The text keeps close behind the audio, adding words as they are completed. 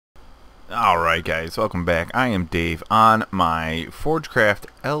Alright guys, welcome back. I am Dave on my ForgeCraft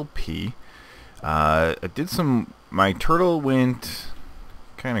LP. My turtle went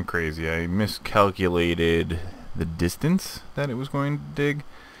kind of crazy. I miscalculated the distance that it was going to dig,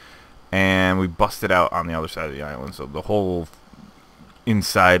 and we busted out on the other side of the island. So the whole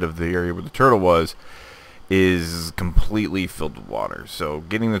inside of the area where the turtle was is completely filled with water. So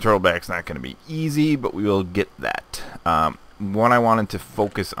getting the turtle back is not going to be easy, but we will get that. What I wanted to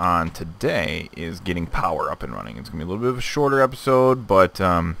focus on today is getting power up and running. It's going to be a little bit of a shorter episode, but just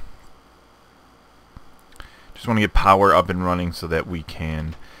want to get power up and running so that we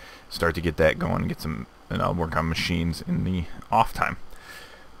can start to get that going and get some, and I'll work on machines in the off time.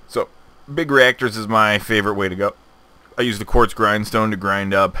 So big reactors is my favorite way to go. I used the quartz grindstone to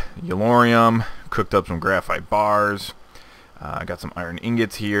grind up yellorium, cooked up some graphite bars. I got some iron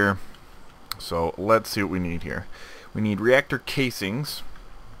ingots here. So let's see what we need here. We need reactor casings,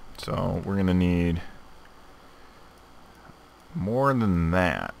 so we're going to need more than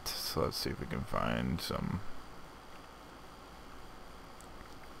that. So let's see if we can find some.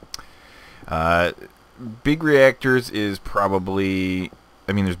 Big reactors is probably,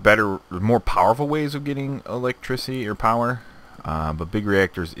 I mean, there's more powerful ways of getting electricity or power, but big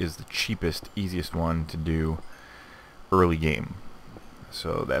reactors is the cheapest, easiest one to do early game.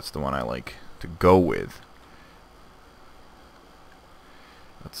 So that's the one I like to go with.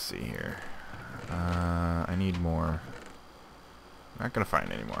 Let's see here. I need more. Not gonna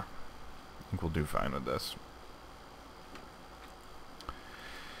find any more. I think we'll do fine with this.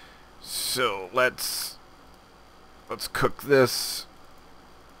 So let's cook this.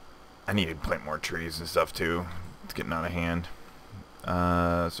 I need to plant more trees and stuff too. It's getting out of hand.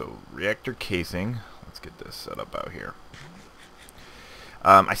 So reactor casing. Let's get this set up out here.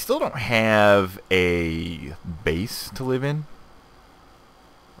 I still don't have a base to live in.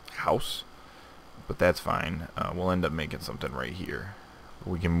 House, but that's fine. We'll end up making something right here.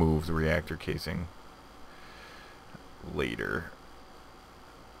 We can move the reactor casing later.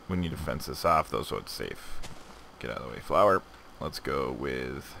 We need to fence this off though so it's safe. Get out of the way. Flour. Let's go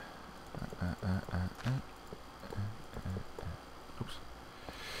with oops.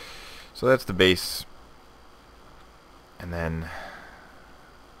 So that's the base, and then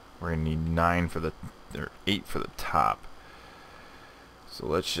we're gonna need 9 for the, or 8 for the top. So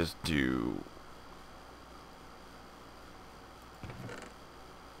let's just do,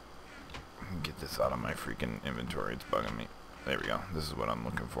 get this out of my freaking inventory. It's bugging me. There we go. This is what I'm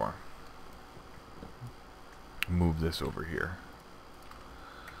looking for. Move this over here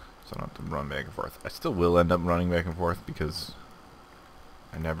so I don't have to run back and forth. I still will end up running back and forth because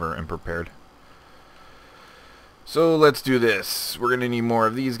I never am prepared. So let's do this. We're gonna need more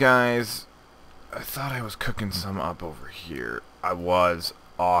of these guys. I thought I was cooking some up over here. I was.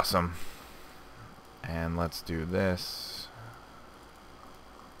 Awesome. And let's do this.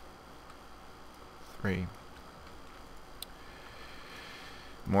 3.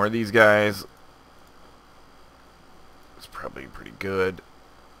 More of these guys. It's probably pretty good.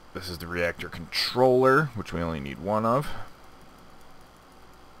 This is the reactor controller, which we only need 1 of.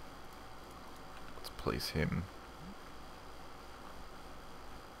 Let's place him.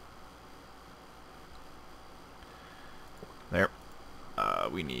 There.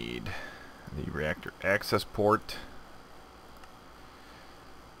 We need the reactor access port.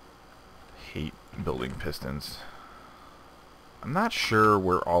 Hate building pistons. I'm not sure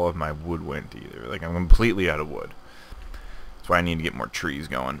where all of my wood went either. Like, I'm completely out of wood. That's why I need to get more trees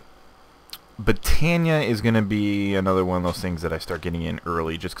going. Botania is going to be another one of those things that I start getting in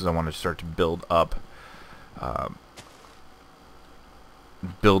early just because I want to start to build up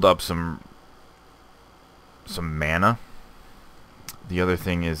some mana. The other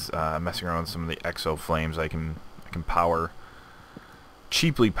thing is messing around with some of the exo flames. I can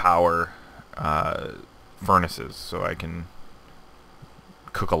cheaply power furnaces, so I can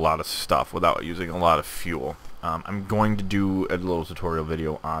cook a lot of stuff without using a lot of fuel. I'm going to do a little tutorial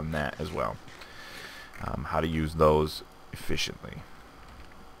video on that as well, how to use those efficiently.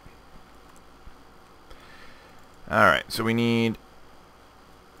 Alright, so we need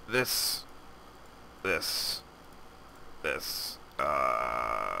this,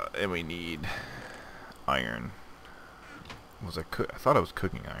 and we need iron. I thought I was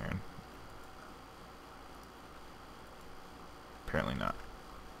cooking iron. Apparently not.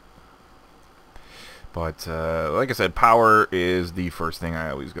 But like I said, power is the first thing I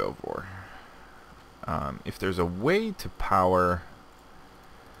always go for. If there's a way to power,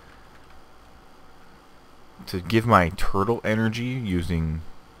 to give my turtle energy using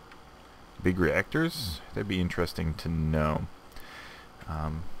big reactors, that'd be interesting to know.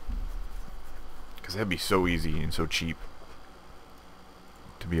 because that'd be so easy and so cheap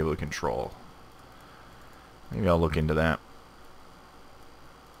to be able to control. Maybe I'll look into that.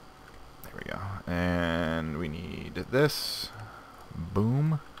 There we go. And we need this.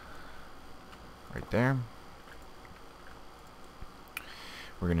 Boom. Right there.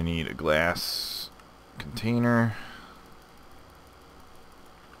 We're going to need a glass container.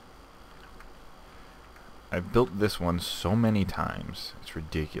 I've built this one so many times. It's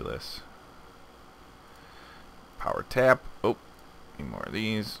ridiculous. Power tap. Oh, need more of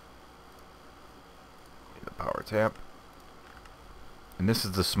these. Need a power tap. And this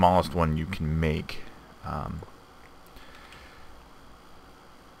is the smallest one you can make.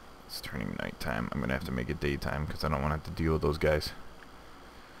 It's turning nighttime. I'm going to have to make it daytime because I don't want to have to deal with those guys.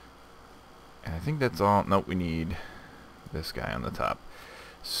 And I think that's all. Nope, we need this guy on the top.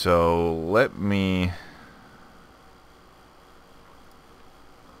 So let me...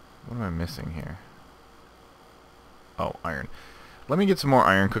 What am I missing here? Oh, iron. Let me get some more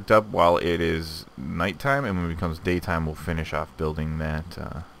iron cooked up while it is nighttime, and when it becomes daytime, we'll finish off building that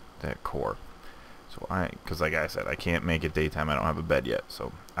that core. So because like I said, I can't make it daytime. I don't have a bed yet,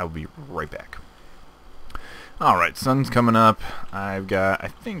 so I'll be right back. All right, sun's coming up. I've got, I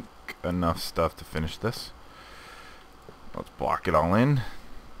think, enough stuff to finish this. Let's block it all in.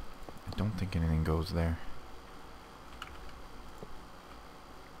 I don't think anything goes there.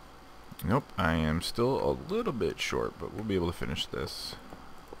 Nope, I am still a little bit short, but we'll be able to finish this.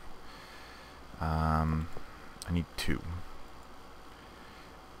 I need 2.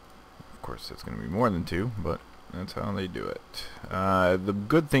 Of course, that's going to be more than 2, but that's how they do it. The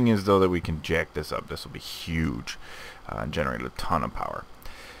good thing is, though, that we can jack this up. This will be huge and generate a ton of power.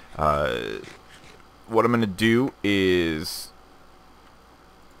 What I'm going to do is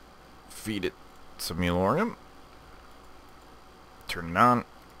feed it some Melorium, turn it on,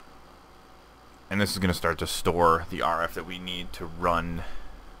 and this is going to start to store the RF that we need to run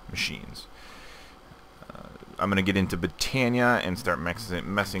machines. I'm going to get into Botania and start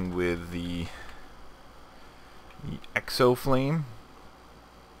messing with the Exo Flame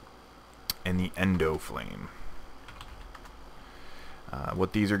and the Endo Flame.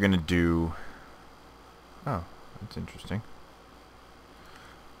 What these are going to do... Oh, that's interesting.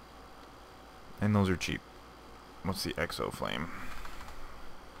 And those are cheap. What's the Exo Flame?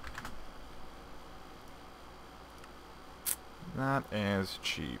 Not as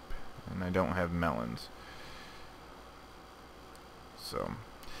cheap. And I don't have melons. So,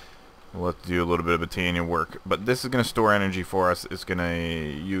 we'll have to do a little bit of Botania work. But this is going to store energy for us. It's going to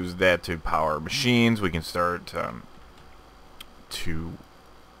use that to power machines. We can start to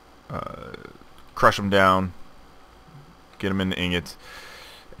crush them down, get them into ingots,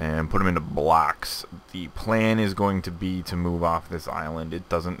 and put them into blocks. The plan is going to be to move off this island. It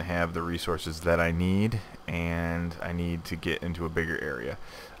doesn't have the resources that I need, and I need to get into a bigger area.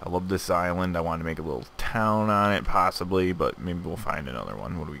 I love this island. I want to make a little town on it, possibly, but maybe we'll find another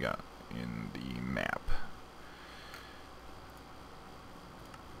one. What do we got in the map?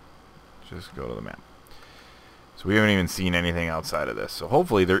 Just go to the map. So we haven't even seen anything outside of this. So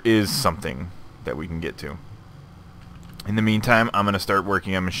hopefully there is something that we can get to. In the meantime, I'm going to start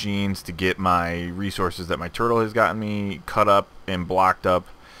working on machines to get my resources that my turtle has gotten me cut up and blocked up,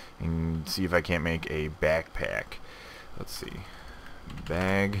 and see if I can't make a backpack. Let's see.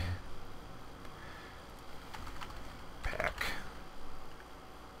 Bag. Pack.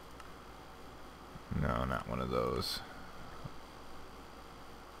 No, not one of those.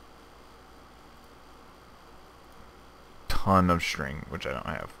 Ton of string, which I don't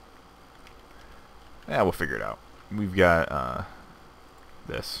have. Yeah, we'll figure it out. We've got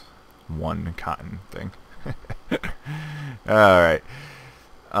this one cotton thing. Alright.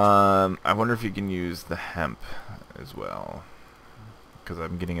 I wonder if you can use the hemp as well, because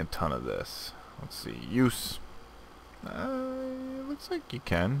I'm getting a ton of this. Let's see. Use. It looks like you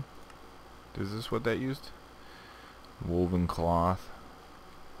can. Is this what that used? Woven cloth.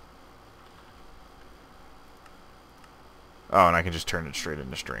 Oh, and I can just turn it straight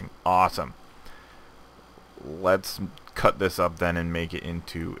into string. Awesome. Let's cut this up then and make it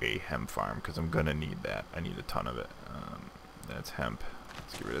into a hemp farm, because I'm going to need that. I need a ton of it. That's hemp.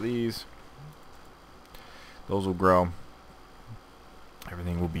 Let's get rid of these. Those will grow.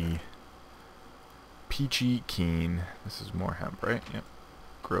 Everything will be peachy keen. This is more hemp, right? Yep.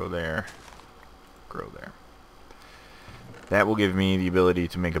 Grow there. Grow there. That will give me the ability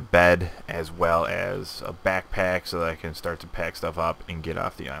to make a bed as well as a backpack so that I can start to pack stuff up and get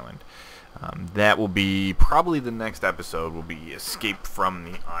off the island. That will be probably the next episode will be escape from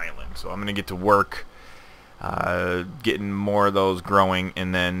the island. So I'm going to get to work getting more of those growing,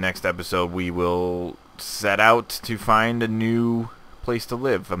 and then next episode we will set out to find a new place to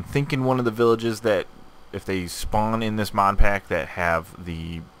live. I'm thinking one of the villages that, if they spawn in this mod pack, that have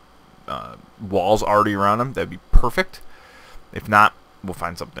the walls already around them, that'd be perfect. If not, we'll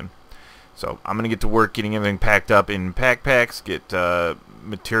find something. So I'm going to get to work getting everything packed up in packs, get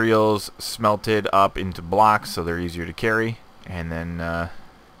materials smelted up into blocks so they're easier to carry, and then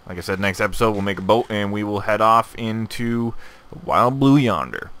like I said, next episode we'll make a boat and we will head off into the wild blue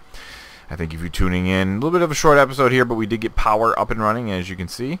yonder. I thank you for tuning in. A little bit of a short episode here, but we did get power up and running. As you can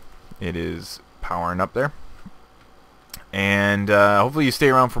see, it is powering up there. And hopefully you stay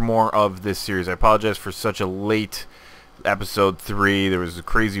around for more of this series. I apologize for such a late episode 3. There was a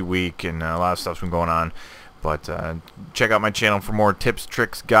crazy week and a lot of stuff's been going on. But check out my channel for more tips,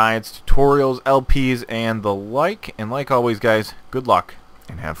 tricks, guides, tutorials, LPs, and the like. And like always, guys, good luck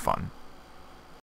and have fun.